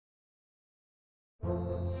So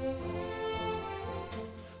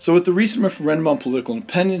with the recent referendum on political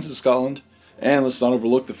independence in Scotland, and let's not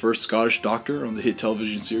overlook the first Scottish doctor on the hit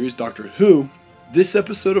television series Doctor Who, this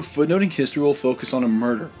episode of Footnoting History will focus on a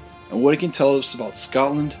murder and what it can tell us about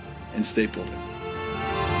Scotland and state building.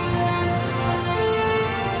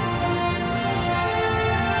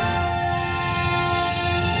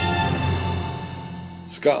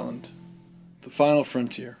 Scotland, the final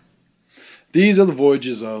frontier. These are the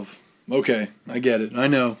voyages of, okay, I get it, I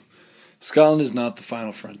know, Scotland is not the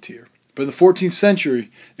final frontier. But in the 14th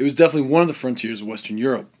century, it was definitely one of the frontiers of Western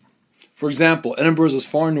Europe. For example, Edinburgh is as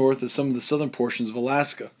far north as some of the southern portions of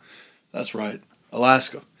Alaska. That's right,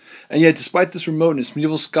 Alaska. And yet, despite this remoteness,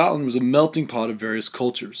 medieval Scotland was a melting pot of various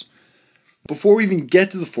cultures. Before we even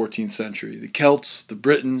get to the 14th century, the Celts, the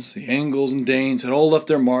Britons, the Angles, and Danes had all left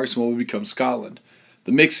their marks on what would become Scotland.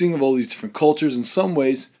 The mixing of all these different cultures in some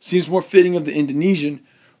ways seems more fitting of the Indonesian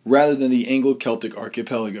rather than the Anglo-Celtic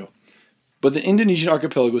archipelago. But the Indonesian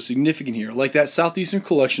archipelago is significant here. Like that southeastern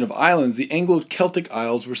collection of islands, the Anglo-Celtic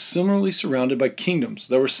Isles were similarly surrounded by kingdoms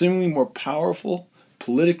that were seemingly more powerful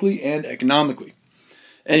politically and economically.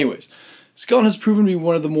 Anyways, Scotland has proven to be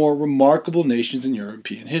one of the more remarkable nations in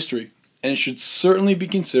European history, and it should certainly be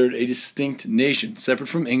considered a distinct nation, separate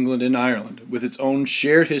from England and Ireland, with its own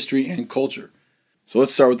shared history and culture. So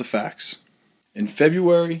let's start with the facts. In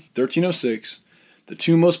February 1306, the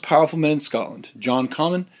two most powerful men in Scotland, John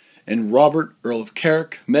Comyn and Robert, Earl of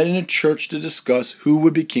Carrick, met in a church to discuss who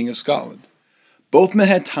would be King of Scotland. Both men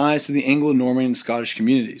had ties to the Anglo-Norman and Scottish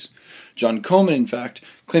communities. John Comyn, in fact,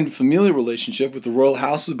 claimed a familial relationship with the royal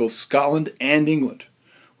houses of both Scotland and England.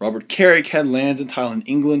 Robert Carrick had lands and title in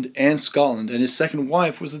England and Scotland, and his second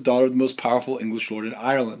wife was the daughter of the most powerful English lord in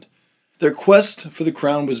Ireland. Their quest for the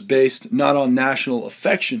crown was based not on national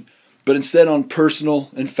affection, but instead on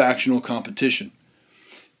personal and factional competition.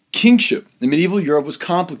 Kingship in medieval Europe was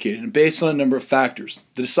complicated and based on a number of factors,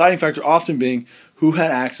 the deciding factor often being who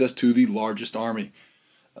had access to the largest army.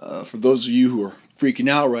 For those of you who are freaking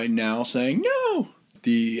out right now saying, no,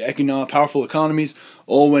 the powerful economies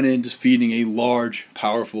all went into feeding a large,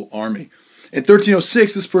 powerful army. In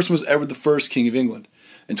 1306, this person was Edward I, King of England.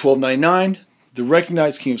 In 1299, the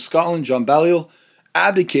recognized King of Scotland, John Balliol,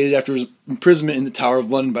 abdicated after his imprisonment in the Tower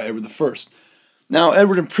of London by Edward I. Now,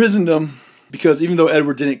 Edward imprisoned him because even though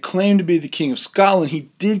Edward didn't claim to be the King of Scotland, he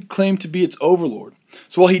did claim to be its overlord.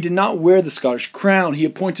 So while he did not wear the Scottish crown, he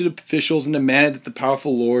appointed officials and demanded that the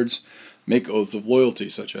powerful lords make oaths of loyalty,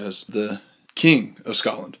 such as the King of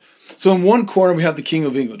Scotland. So in one corner we have the King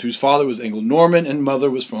of England, whose father was Anglo-Norman and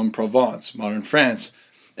mother was from Provence, modern France,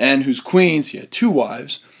 and whose queens, he had two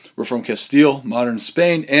wives, were from Castile, modern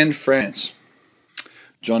Spain, and France.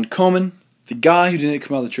 John Comyn, the guy who didn't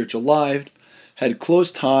come out of the church alive, had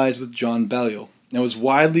close ties with John Balliol and was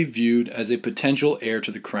widely viewed as a potential heir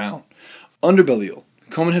to the crown. Under Balliol,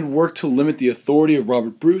 Comyn had worked to limit the authority of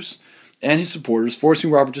Robert Bruce and his supporters, forcing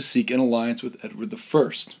Robert to seek an alliance with Edward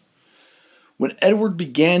I. When Edward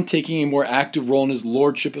began taking a more active role in his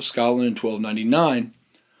lordship of Scotland in 1299,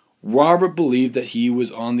 Robert believed that he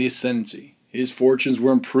was on the ascendancy. His fortunes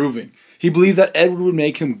were improving. He believed that Edward would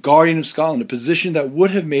make him guardian of Scotland, a position that would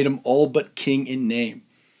have made him all but king in name.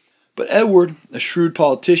 But Edward, a shrewd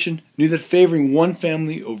politician, knew that favoring one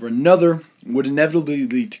family over another would inevitably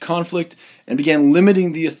lead to conflict and began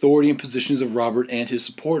limiting the authority and positions of Robert and his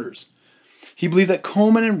supporters. He believed that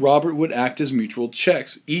Comyn and Robert would act as mutual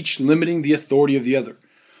checks, each limiting the authority of the other.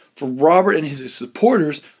 For Robert and his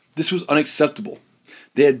supporters, this was unacceptable.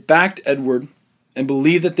 They had backed Edward and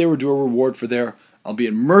believed that they were due a reward for their,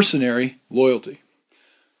 albeit mercenary, loyalty.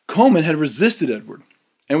 Comyn had resisted Edward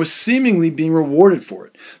and was seemingly being rewarded for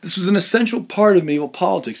it. This was an essential part of medieval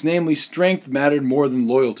politics, namely strength mattered more than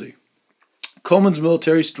loyalty. Comyn's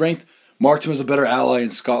military strength marked him as a better ally in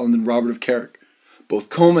Scotland than Robert of Carrick. Both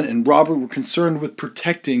Comyn and Robert were concerned with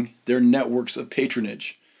protecting their networks of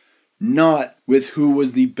patronage, not with who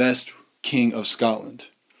was the best king of Scotland.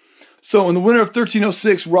 So, in the winter of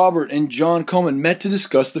 1306, Robert and John Comyn met to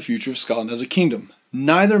discuss the future of Scotland as a kingdom.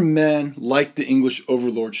 Neither man liked the English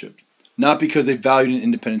overlordship, not because they valued an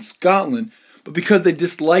independent Scotland, but because they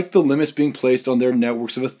disliked the limits being placed on their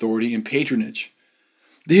networks of authority and patronage.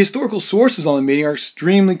 The historical sources on the meeting are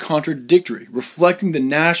extremely contradictory, reflecting the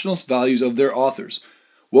nationalist values of their authors.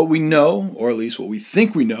 What we know, or at least what we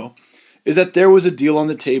think we know, is that there was a deal on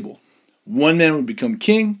the table. One man would become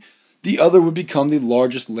king, the other would become the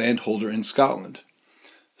largest landholder in Scotland.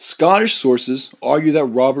 Scottish sources argue that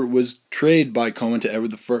Robert was betrayed by Comyn to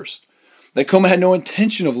Edward I, that Comyn had no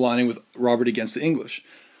intention of aligning with Robert against the English.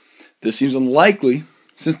 This seems unlikely,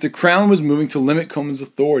 since the crown was moving to limit Comyn's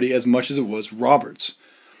authority as much as it was Robert's.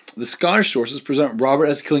 The Scottish sources present Robert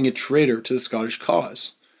as killing a traitor to the Scottish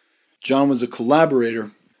cause. John was a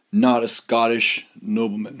collaborator, not a Scottish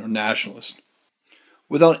nobleman or nationalist.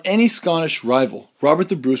 Without any Scottish rival, Robert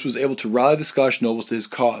the Bruce was able to rally the Scottish nobles to his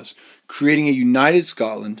cause, creating a united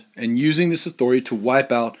Scotland and using this authority to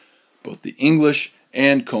wipe out both the English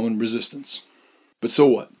and Comyn resistance. But so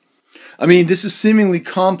what? I mean, this is seemingly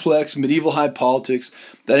complex medieval high politics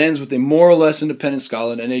that ends with a more or less independent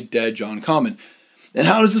Scotland and a dead John Comyn. And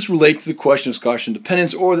how does this relate to the question of Scottish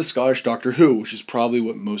independence or the Scottish Doctor Who, which is probably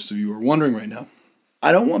what most of you are wondering right now?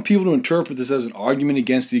 I don't want people to interpret this as an argument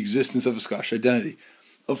against the existence of a Scottish identity.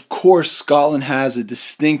 Of course, Scotland has a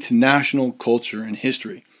distinct national culture and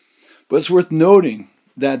history, but it's worth noting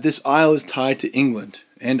that this isle is tied to England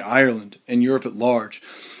and Ireland and Europe at large.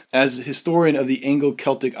 As a historian of the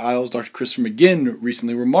Anglo-Celtic Isles, Dr. Christopher McGinn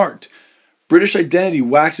recently remarked, British identity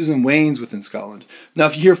waxes and wanes within Scotland. Now,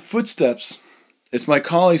 if you hear footsteps, it's my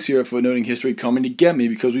colleagues here at Footnoting History coming to get me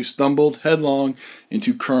because we've stumbled headlong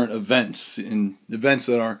into current events, in events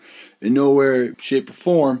that are in no way, shape, or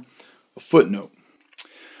form a footnote.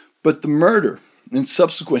 But the murder and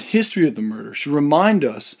subsequent history of the murder should remind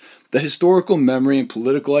us that historical memory and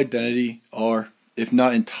political identity are, if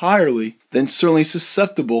not entirely, then certainly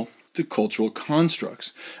susceptible to cultural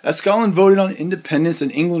constructs. As Scotland voted on independence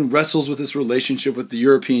and England wrestles with its relationship with the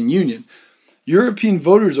European Union, European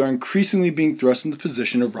voters are increasingly being thrust into the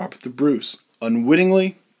position of Robert the Bruce,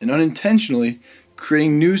 unwittingly and unintentionally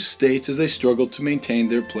creating new states as they struggle to maintain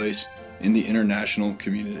their place in the international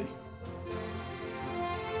community.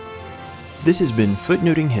 This has been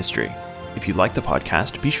Footnoting History. If you like the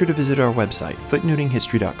podcast, be sure to visit our website,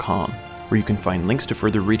 footnotinghistory.com, where you can find links to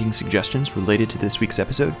further reading suggestions related to this week's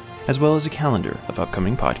episode, as well as a calendar of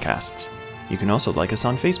upcoming podcasts. You can also like us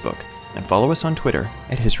on Facebook and follow us on Twitter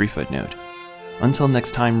at History Footnote. Until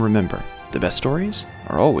next time, remember, the best stories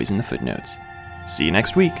are always in the footnotes. See you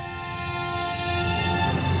next week.